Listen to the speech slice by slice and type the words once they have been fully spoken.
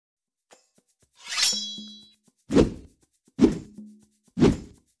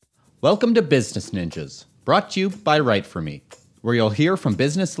Welcome to Business Ninjas, brought to you by WriteForMe, where you'll hear from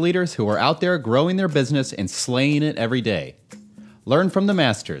business leaders who are out there growing their business and slaying it every day. Learn from the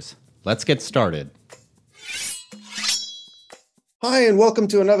masters. Let's get started. Hi, and welcome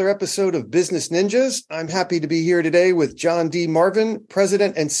to another episode of Business Ninjas. I'm happy to be here today with John D. Marvin,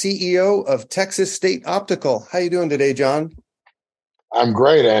 President and CEO of Texas State Optical. How you doing today, John? I'm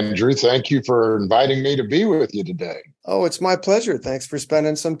great, Andrew. Thank you for inviting me to be with you today. Oh, it's my pleasure. Thanks for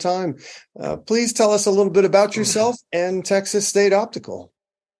spending some time. Please tell us a little bit about yourself and Texas State Optical.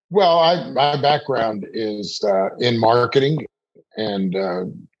 Well, my background is in marketing and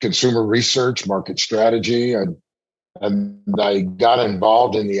consumer research, market strategy. And I got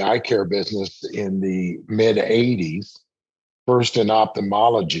involved in the eye care business in the mid 80s, first in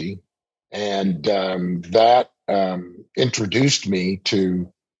ophthalmology. And that introduced me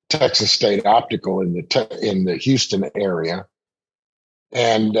to Texas State Optical in the Houston area.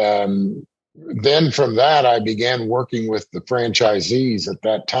 And then from that, I began working with the franchisees at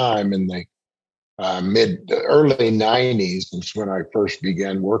that time in the early 90s, was when I first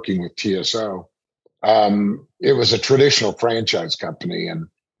began working with TSO. It was a traditional franchise company, and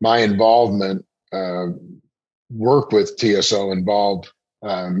my involvement, work with TSO involved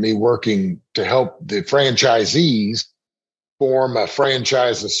me working to help the franchisees form a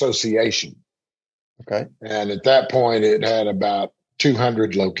franchise association. Okay. And at that point, it had about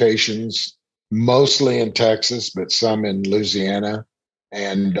 200 locations, mostly in Texas, but some in Louisiana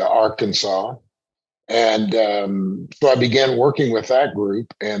and Arkansas. And so I began working with that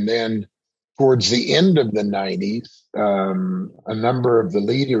group. And then towards the end of the 90s, a number of the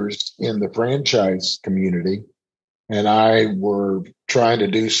leaders in the franchise community and I were trying to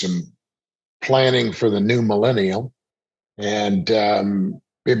do some planning for the new millennium. And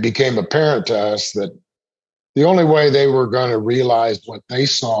it became apparent to us that the only way they were going to realize what they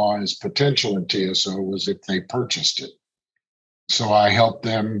saw as potential in TSO was if they purchased it. So I helped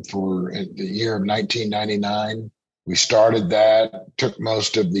them for the year of 1999. We started that, took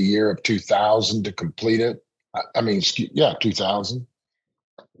most of the year of 2000 to complete it. 2000.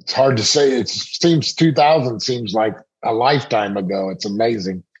 It's hard to say. It seems 2000 seems like a lifetime ago. It's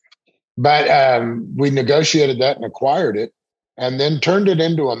amazing. But we negotiated that and acquired it and then turned it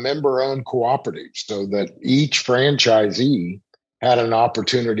into a member-owned cooperative so that each franchisee had an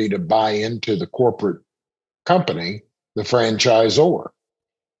opportunity to buy into the corporate company, the franchisor.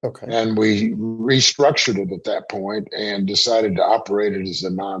 Okay. And we restructured it at that point and decided to operate it as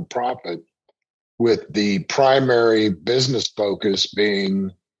a nonprofit, with the primary business focus being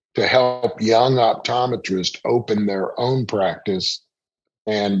to help young optometrists open their own practice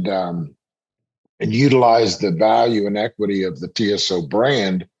and utilize the value and equity of the TSO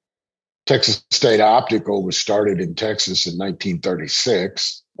brand. Texas State Optical was started in Texas in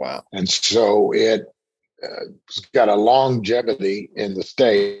 1936. Wow. And so it got a longevity in the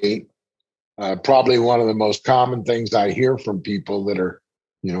state. Probably one of the most common things I hear from people that are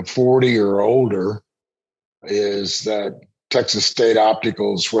 40 or older is that Texas State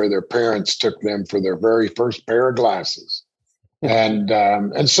Optical is where their parents took them for their very first pair of glasses. And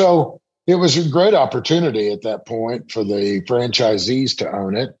so it was a great opportunity at that point for the franchisees to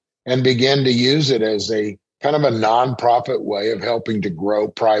own it and begin to use it as a kind of a nonprofit way of helping to grow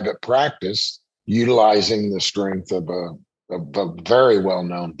private practice, utilizing the strength of a very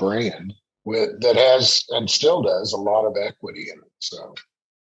well-known brand that has and still does a lot of equity in it. So.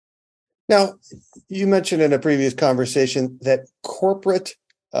 Now, you mentioned in a previous conversation that corporate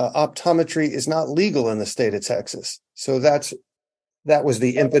optometry is not legal in the state of Texas. So that was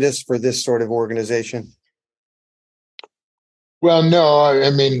the impetus for this sort of organization. Well, no, I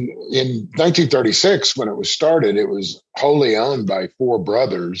mean, in 1936, when it was started, it was wholly owned by four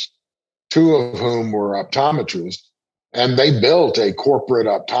brothers, two of whom were optometrists, and they built a corporate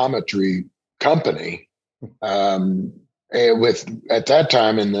optometry company. With, at that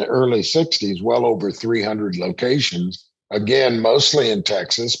time in the early 60s, well over 300 locations, again, mostly in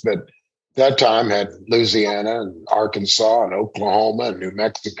Texas, but that time had Louisiana and Arkansas and Oklahoma and New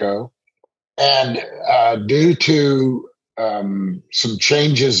Mexico. And due to some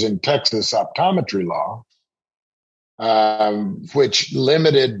changes in Texas optometry law, which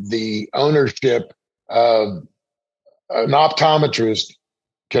limited the ownership of an optometrist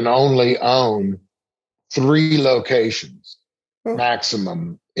can only own 3 locations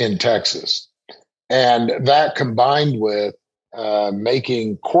maximum in Texas. And that combined with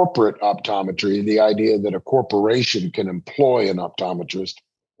making corporate optometry, the idea that a corporation can employ an optometrist,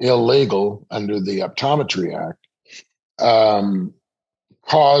 illegal under the Optometry Act,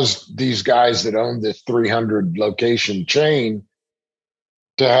 caused these guys that owned this 300 location chain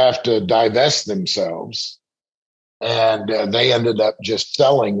to have to divest themselves. And they ended up just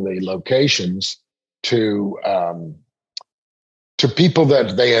selling the locations to people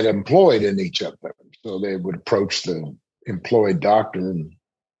that they had employed in each of them. So they would approach the employed doctor.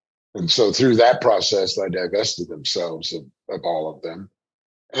 And so through that process, they divested themselves of all of them.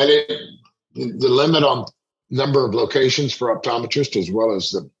 And the limit on number of locations for optometrists, as well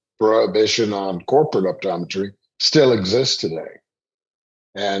as the prohibition on corporate optometry, still exists today.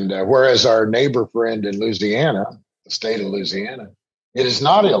 And whereas our neighbor friend in Louisiana, the state of Louisiana, it is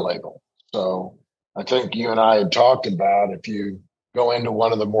not illegal. So I think you and I had talked about, if you go into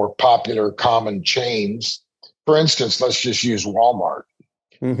one of the more popular common chains, for instance, let's just use Walmart.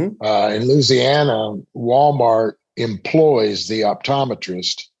 Mm-hmm. In Louisiana, Walmart employs the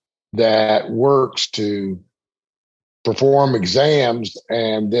optometrist that works to perform exams,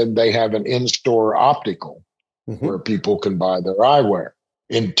 and then they have an in-store optical where people can buy their eyewear.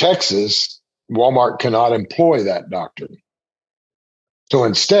 In Texas, Walmart cannot employ that doctor. So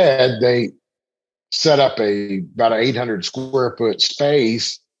instead, they set up about an 800 square foot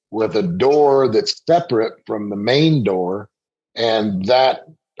space with a door that's separate from the main door. And that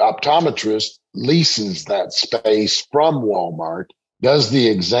optometrist leases that space from Walmart, does the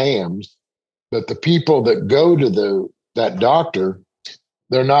exams, but the people that go to that doctor,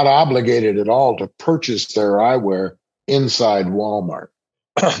 they're not obligated at all to purchase their eyewear inside Walmart.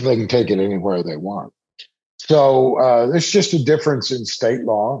 They can take it anywhere they want. So there's just a difference in state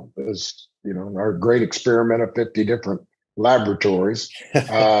law. There's, our great experiment of 50 different laboratories.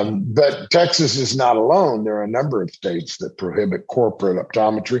 But Texas is not alone. There are a number of states that prohibit corporate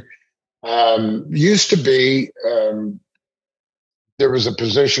optometry. Used to be, there was a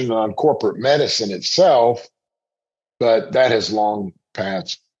position on corporate medicine itself, but that has long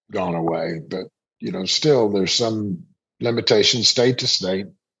past gone away. But, still there's some limitations state to state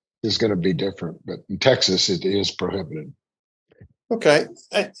is going to be different. But in Texas, it is prohibited. Okay.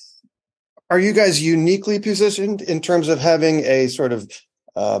 Are you guys uniquely positioned in terms of having a sort of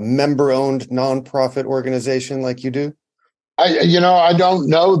member-owned nonprofit organization like you do? I don't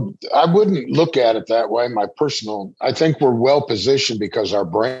know. I wouldn't look at it that way. I think we're well positioned because our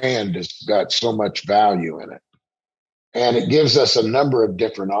brand has got so much value in it. And it gives us a number of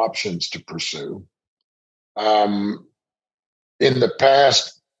different options to pursue. In the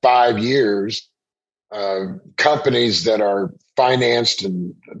past 5 years, companies that are financed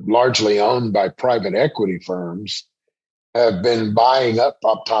and largely owned by private equity firms have been buying up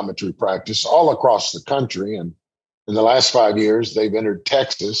optometry practice all across the country. And in the last 5 years, they've entered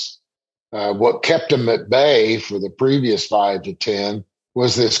Texas. What kept them at bay for the previous 5 to 10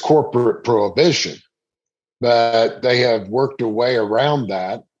 was this corporate prohibition. But they have worked their way around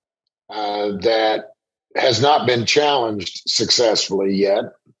that. That has not been challenged successfully yet.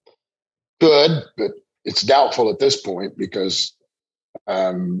 Good, but it's doubtful at this point because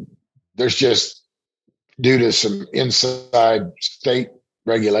there's just, due to some inside state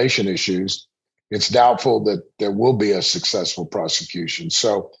regulation issues, it's doubtful that there will be a successful prosecution.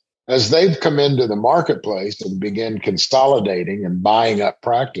 So as they've come into the marketplace and begin consolidating and buying up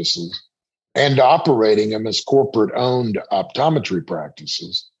practices and operating them as corporate-owned optometry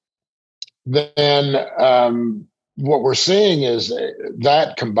practices, then what we're seeing is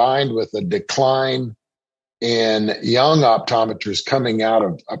that combined with a decline in young optometrists coming out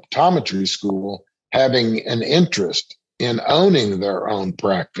of optometry school having an interest in owning their own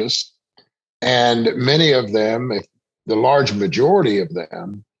practice, and many of them, if the large majority of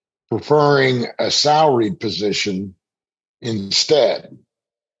them, preferring a salaried position instead.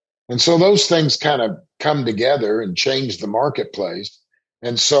 And so those things kind of come together and change the marketplace.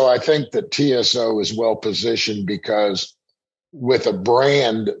 And so I think that TSO is well positioned because with a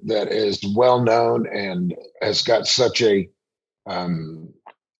brand that is well known and has got such a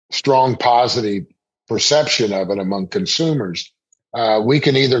strong positive perception of it among consumers, we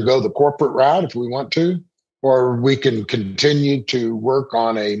can either go the corporate route if we want to, or we can continue to work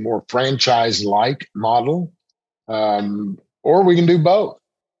on a more franchise-like model, or we can do both.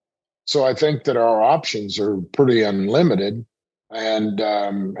 So I think that our options are pretty unlimited, and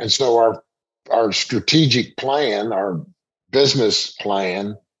so our strategic plan, our business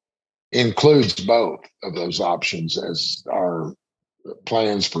plan, includes both of those options as our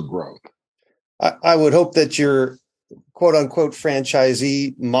plans for growth. I would hope that your quote unquote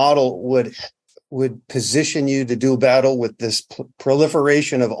franchisee model would position you to do battle with this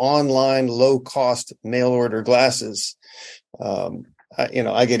proliferation of online low cost mail order glasses.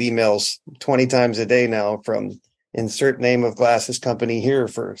 I get emails 20 times a day now from insert name of glasses company here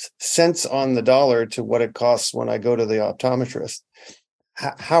for cents on the dollar to what it costs when I go to the optometrist.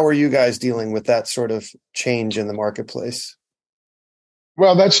 How are you guys dealing with that sort of change in the marketplace?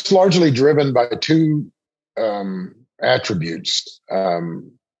 Well, that's largely driven by two attributes.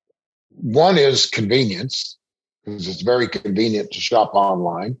 One is convenience, because it's very convenient to shop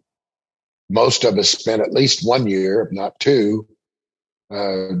online. Most of us spent at least 1 year, if not two,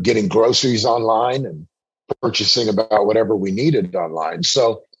 getting groceries online and purchasing about whatever we needed online.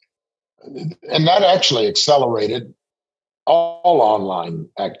 So, and that actually accelerated all online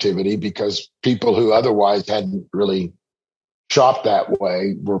activity because people who otherwise hadn't really shopped that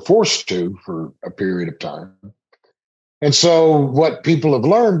way were forced to for a period of time. And so what people have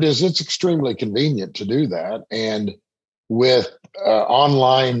learned is it's extremely convenient to do that. And with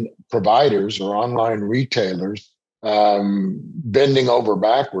online providers or online retailers bending over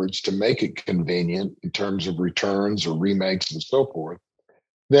backwards to make it convenient in terms of returns or remakes and so forth,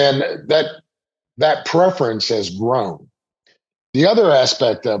 then that preference has grown. The other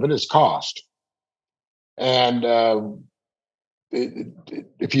aspect of it is cost. And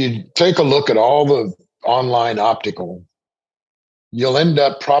if you take a look at all the online optical, you'll end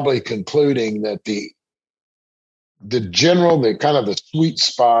up probably concluding that the kind of the sweet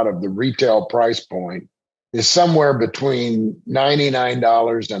spot of the retail price point is somewhere between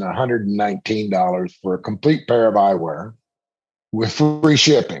 $99 and $119 for a complete pair of eyewear with free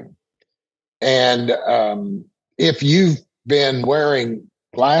shipping. And if you've been wearing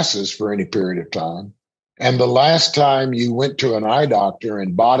glasses for any period of time, and the last time you went to an eye doctor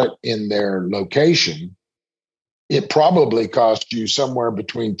and bought it in their location, it probably cost you somewhere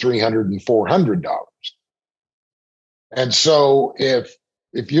between $300 and $400. And so if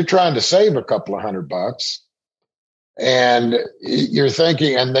you're trying to save a couple of $100 and you're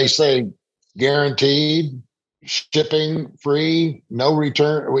thinking, and they say guaranteed, shipping free, no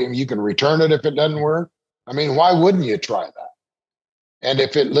return, you can return it if it doesn't work. I mean, why wouldn't you try that? And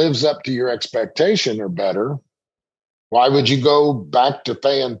if it lives up to your expectation or better, why would you go back to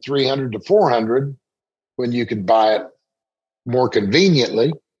paying $300 to $400 when you could buy it more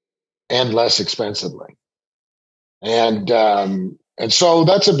conveniently and less expensively? And so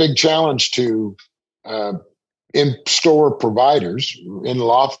that's a big challenge to in-store providers,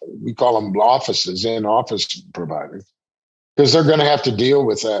 we call them offices, in-office providers, because they're going to have to deal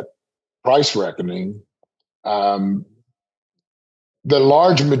with that price reckoning. The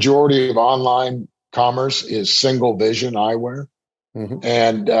large majority of online commerce is single vision eyewear.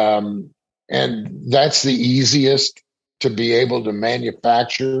 Mm-hmm. And that's the easiest to be able to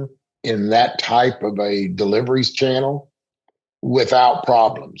manufacture in that type of a deliveries channel without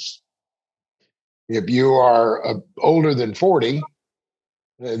problems. If you are older than 40,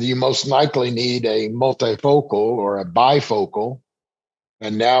 you most likely need a multifocal or a bifocal.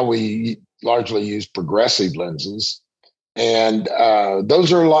 And now we largely use progressive lenses. And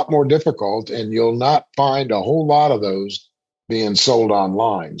those are a lot more difficult, and you'll not find a whole lot of those being sold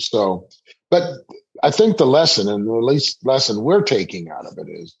online. So, but I think the lesson, and the least lesson we're taking out of it,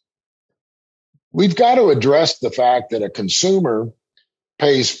 is we've got to address the fact that a consumer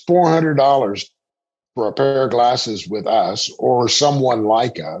pays $400 for a pair of glasses with us or someone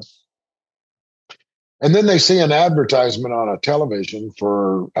like us. And then they see an advertisement on a television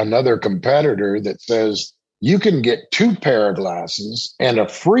for another competitor that says, you can get 2 pair of glasses and a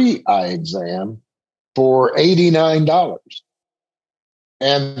free eye exam for $89.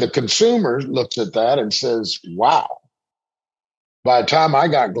 And the consumer looks at that and says, wow, by the time I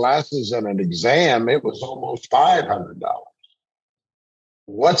got glasses and an exam, it was almost $500.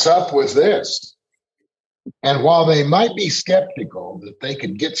 What's up with this? And while they might be skeptical that they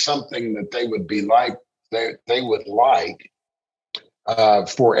could get something that they would like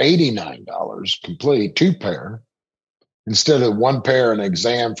for $89 complete, 2 pair, instead of 1 pair and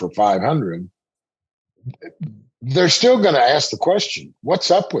exam for $500, they're still going to ask the question, what's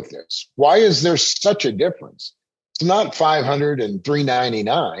up with this? Why is there such a difference? It's not $500 and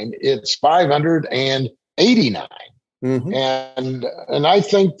 $399, it's $589. Mm-hmm. And I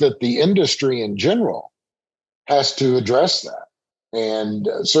think that the industry in general has to address that. And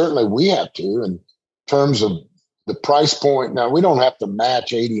certainly we have to, in terms of the price point. Now, we don't have to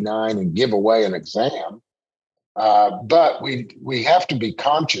match 89 and give away an exam, but we have to be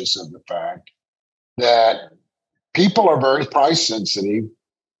conscious of the fact that people are very price sensitive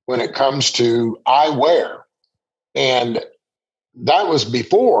when it comes to eyewear. And that was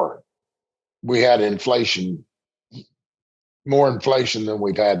before we had inflation, more inflation than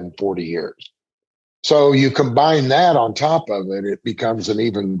we've had in 40 years. So you combine that on top of it, it becomes an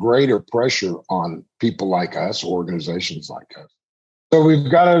even greater pressure on people like us, organizations like us. So we've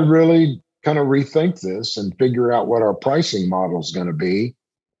got to really kind of rethink this and figure out what our pricing model is going to be,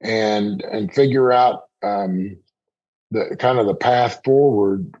 and figure out the kind of the path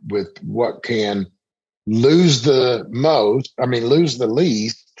forward with what can lose the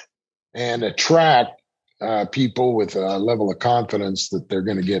least, and attract people with a level of confidence that they're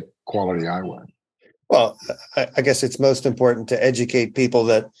going to get quality eyewear. Well, I guess it's most important to educate people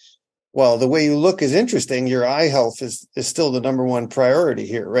that, while the way you look is interesting, your eye health is still the number one priority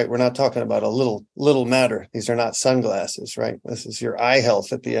here, right? We're not talking about a little matter. These are not sunglasses, right? This is your eye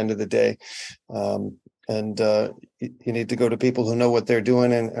health at the end of the day. And you need to go to people who know what they're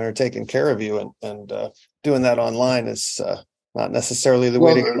doing and are taking care of you. And doing that online is not necessarily the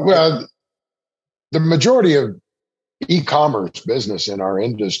way to go. Well, the majority of e-commerce business in our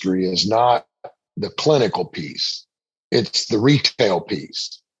industry is not the clinical piece. It's the retail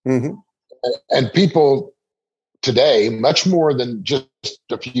piece. Mm-hmm. And people today, much more than just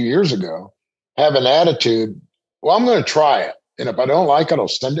a few years ago, have an attitude, well, I'm going to try it. And if I don't like it, I'll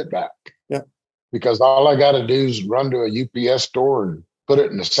send it back. Yeah. Because all I got to do is run to a UPS store and put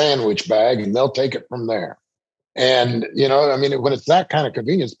it in a sandwich bag, and they'll take it from there. And, when it's that kind of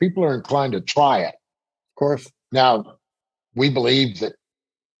convenience, people are inclined to try it. Of course. Now, we believe that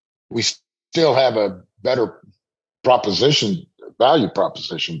we still have a better value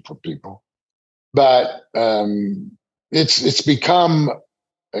proposition for people, but it's become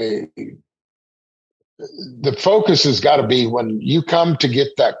the focus has got to be, when you come to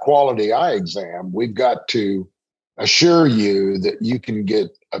get that quality eye exam, we've got to assure you that you can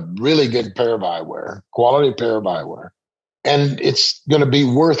get a really good pair of eyewear, quality pair of eyewear, and it's going to be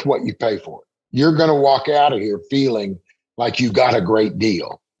worth what you pay for it. You're going to walk out of here feeling like you got a great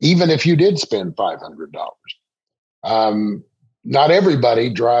deal, even if you did spend $500. Not everybody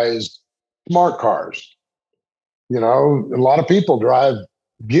drives smart cars. A lot of people drive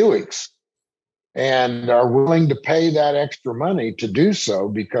Buicks and are willing to pay that extra money to do so,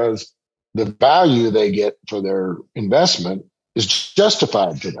 because the value they get for their investment is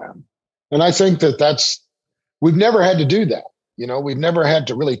justified to them. And I think we've never had to do that. We've never had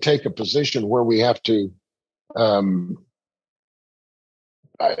to really take a position where we have to, I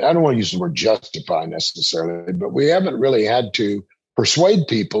don't want to use the word justify necessarily, but we haven't really had to persuade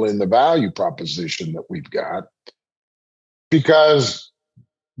people in the value proposition that we've got, because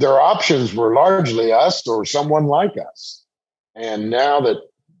their options were largely us or someone like us. And now that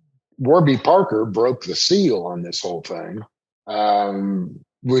Warby Parker broke the seal on this whole thing,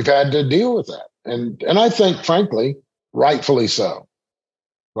 we've had to deal with that. And I think, frankly, rightfully so.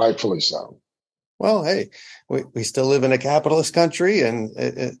 Rightfully so. Well, hey, we still live in a capitalist country,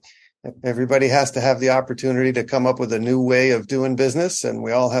 and everybody has to have the opportunity to come up with a new way of doing business, and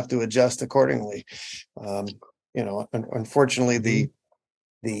we all have to adjust accordingly. Unfortunately,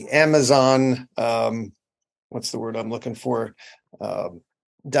 the Amazon, what's the word I'm looking for?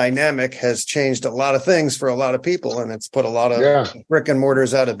 Dynamic has changed a lot of things for a lot of people, and it's put a lot of brick and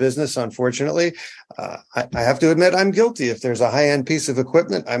mortars out of business, unfortunately. I have to admit, I'm guilty. If there's a high-end piece of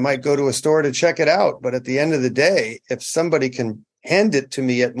equipment, I might go to a store to check it out. But at the end of the day, if somebody can hand it to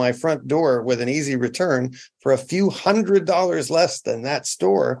me at my front door with an easy return for a few $100s less than that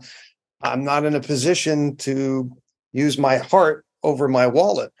store, I'm not in a position to use my heart over my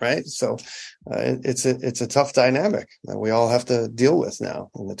wallet, right? So it's a tough dynamic that we all have to deal with now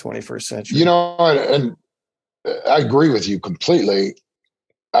in the 21st century. And I agree with you completely.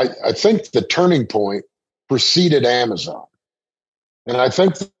 I think the turning point preceded Amazon. And I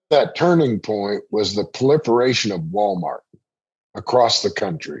think that turning point was the proliferation of Walmart across the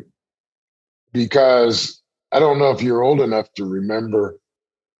country. Because I don't know if you're old enough to remember,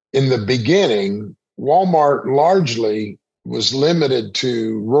 in the beginning, Walmart largely was limited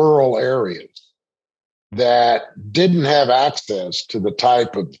to rural areas that didn't have access to the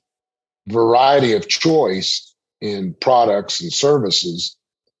type of variety of choice in products and services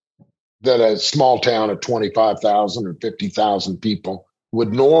that a small town of 25,000 or 50,000 people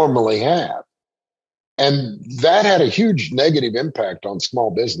would normally have. And that had a huge negative impact on small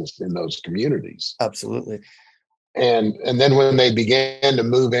business in those communities. Absolutely. And then when they began to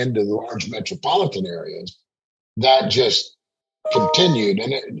move into the large metropolitan areas, that just continued.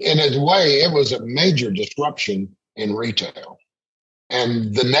 And in a way, it was a major disruption in retail.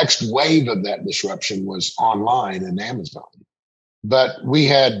 And the next wave of that disruption was online and Amazon. But we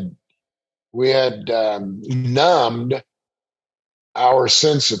had numbed our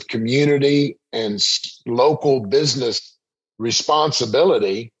sense of community and local business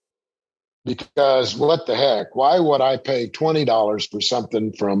responsibility, because what the heck? Why would I pay $20 for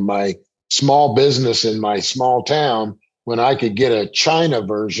something from my small business in my small town when I could get a China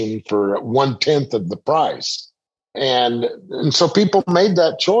version for 1/10 of the price. And so people made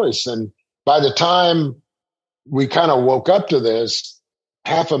that choice. And by the time we kind of woke up to this,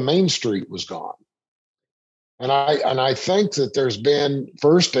 half of Main Street was gone. And I think that there's been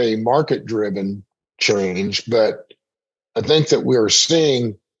first a market driven change, but I think that we're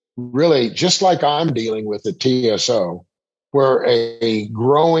seeing really just like I'm dealing with at TSO, where a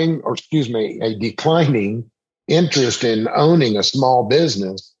declining interest in owning a small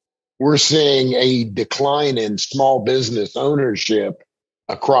business. We're seeing a decline in small business ownership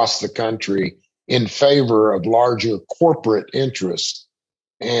across the country in favor of larger corporate interests.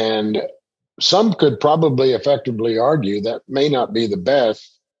 And some could probably effectively argue that may not be the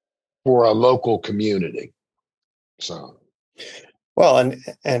best for a local community. So, well,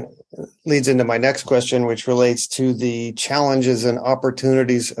 and leads into my next question, which relates to the challenges and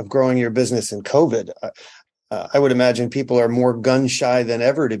opportunities of growing your business in COVID. I would imagine people are more gun shy than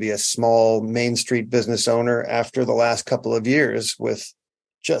ever to be a small Main Street business owner after the last couple of years with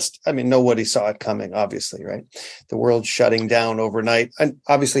nobody saw it coming, obviously, right? The world shutting down overnight. And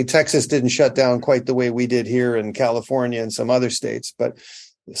obviously, Texas didn't shut down quite the way we did here in California and some other states, but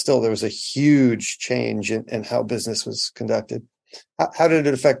still there was a huge change in how business was conducted. How did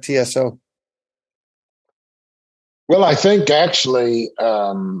it affect TSO? Well, I think actually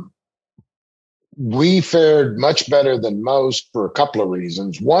we fared much better than most for a couple of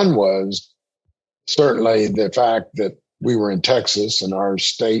reasons. One was certainly the fact that we were in Texas and our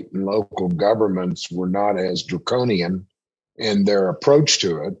state and local governments were not as draconian in their approach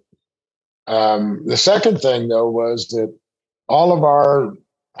to it. The second thing, though, was that all of our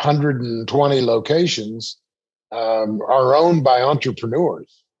 120 locations are owned by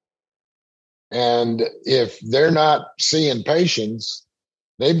entrepreneurs. And if they're not seeing patients,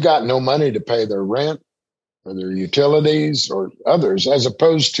 they've got no money to pay their rent or their utilities or others, as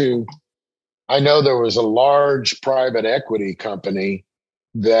opposed to, I know there was a large private equity company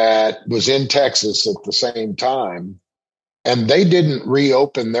that was in Texas at the same time, and they didn't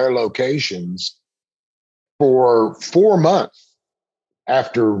reopen their locations for 4 months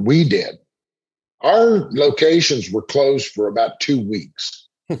after we did. Our locations were closed for about 2 weeks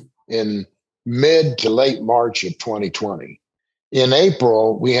in mid to late March of 2020. In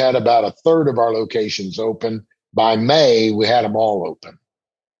April, we had about a third of our locations open. By May, we had them all open.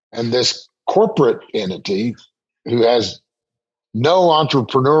 And this corporate entity who has no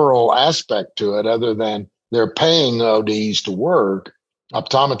entrepreneurial aspect to it other than they're paying ODs to work,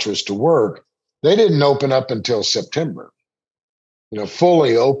 optometrists to work, they didn't open up until September,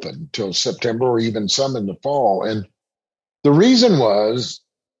 fully open till September or even some in the fall. And the reason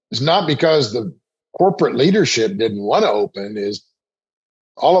is not because the corporate leadership didn't want to open, is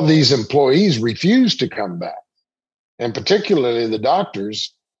all of these employees refused to come back, and particularly the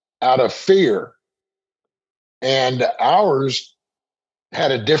doctors, out of fear. And ours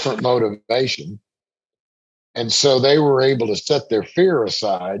had a different motivation. And so they were able to set their fear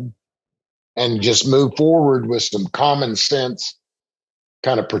aside and just move forward with some common sense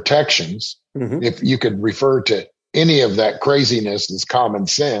kind of protections. Mm-hmm. If you could refer to any of that craziness as common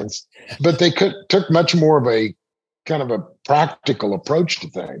sense, but they took much more of a kind of a practical approach to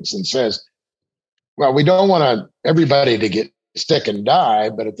things and says, well, we don't want everybody to get sick and die,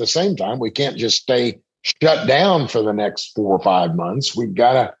 but at the same time, we can't just stay shut down for the next 4 or 5 months. We've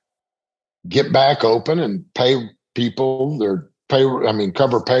got to get back open and pay people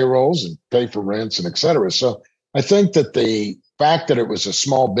cover payrolls and pay for rents and et cetera. So I think that the fact that it was a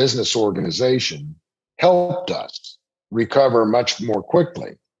small business organization helped us recover much more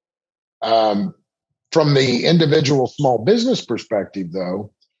quickly. From the individual small business perspective,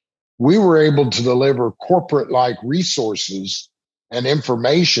 though, we were able to deliver corporate-like resources and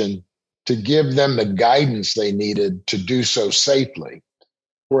information to give them the guidance they needed to do so safely.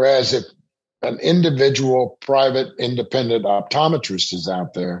 Whereas if an individual, private, independent optometrist is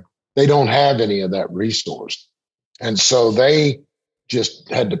out there, they don't have any of that resource. And so they just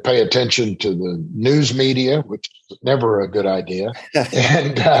had to pay attention to the news media, which is never a good idea,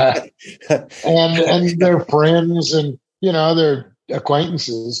 and their friends and, their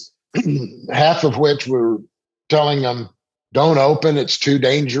acquaintances, half of which were telling them, don't open, it's too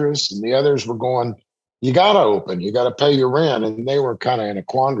dangerous. And the others were going, you got to open, you got to pay your rent. And they were kind of in a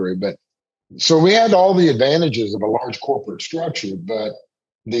quandary. But so we had all the advantages of a large corporate structure, but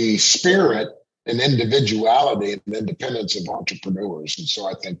the spirit and individuality and independence of entrepreneurs. And so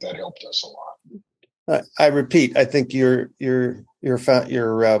I think that helped us a lot. I repeat, I think the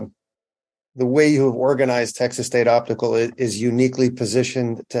way you have organized Texas State Optical is uniquely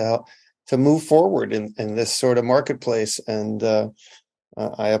positioned to move forward in this sort of marketplace. And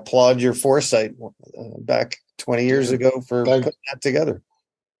I applaud your foresight back 20 years ago for putting that together.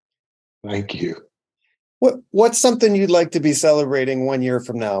 Thank you. What's something you'd like to be celebrating 1 year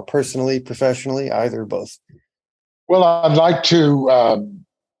from now, personally, professionally, either or both? Well, I'd like to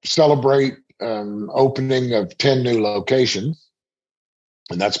celebrate opening of 10 new locations,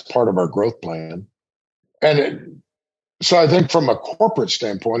 and that's part of our growth plan. And so I think from a corporate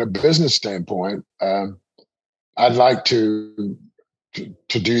standpoint, a business standpoint, I'd like to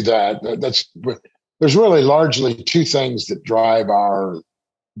do that. There's really largely two things that drive our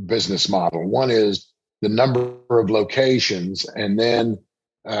business model. One is the number of locations, and then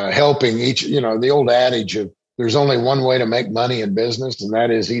helping each, the old adage of there's only one way to make money in business, and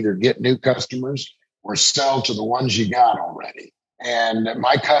that is either get new customers or sell to the ones you got already. And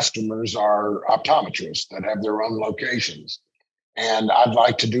my customers are optometrists that have their own locations. And I'd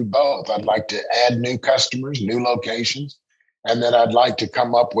like to do both. I'd like to add new customers, new locations, and then I'd like to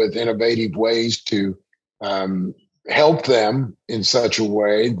come up with innovative ways to help them in such a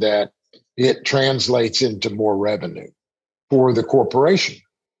way that it translates into more revenue for the corporation.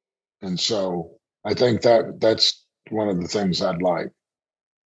 And so I think that's one of the things I'd like.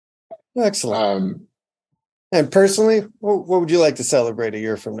 Excellent. And personally, what would you like to celebrate a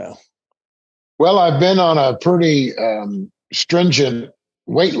year from now? Well, I've been on a pretty stringent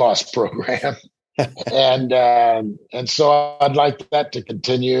weight loss program, and so I'd like that to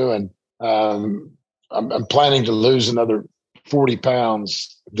continue. And I'm planning to lose another 40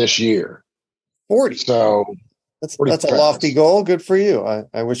 pounds this year. 40. So that's a lofty goal. Good for you.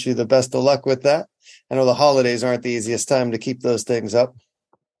 I wish you the best of luck with that. I know the holidays aren't the easiest time to keep those things up.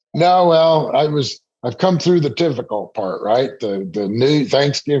 No, well, I've come through the difficult part, right? The new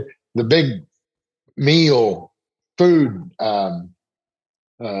Thanksgiving, the big meal, food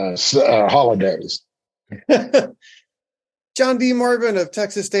holidays. John D. Marvin of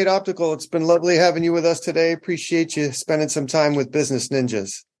Texas State Optical, it's been lovely having you with us today. Appreciate you spending some time with Business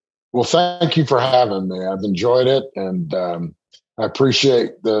Ninjas. Well, thank you for having me. I've enjoyed it, and I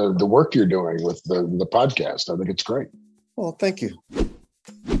appreciate the work you're doing with the podcast. I think it's great. Well, thank you.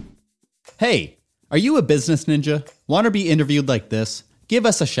 Hey, are you a business ninja? Want to be interviewed like this? Give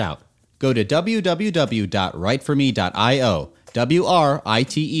us a shout. Go to www.writeforme.io,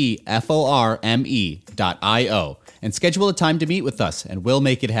 WriteForme.io, and schedule a time to meet with us, and we'll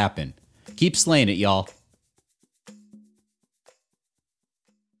make it happen. Keep slaying it, y'all.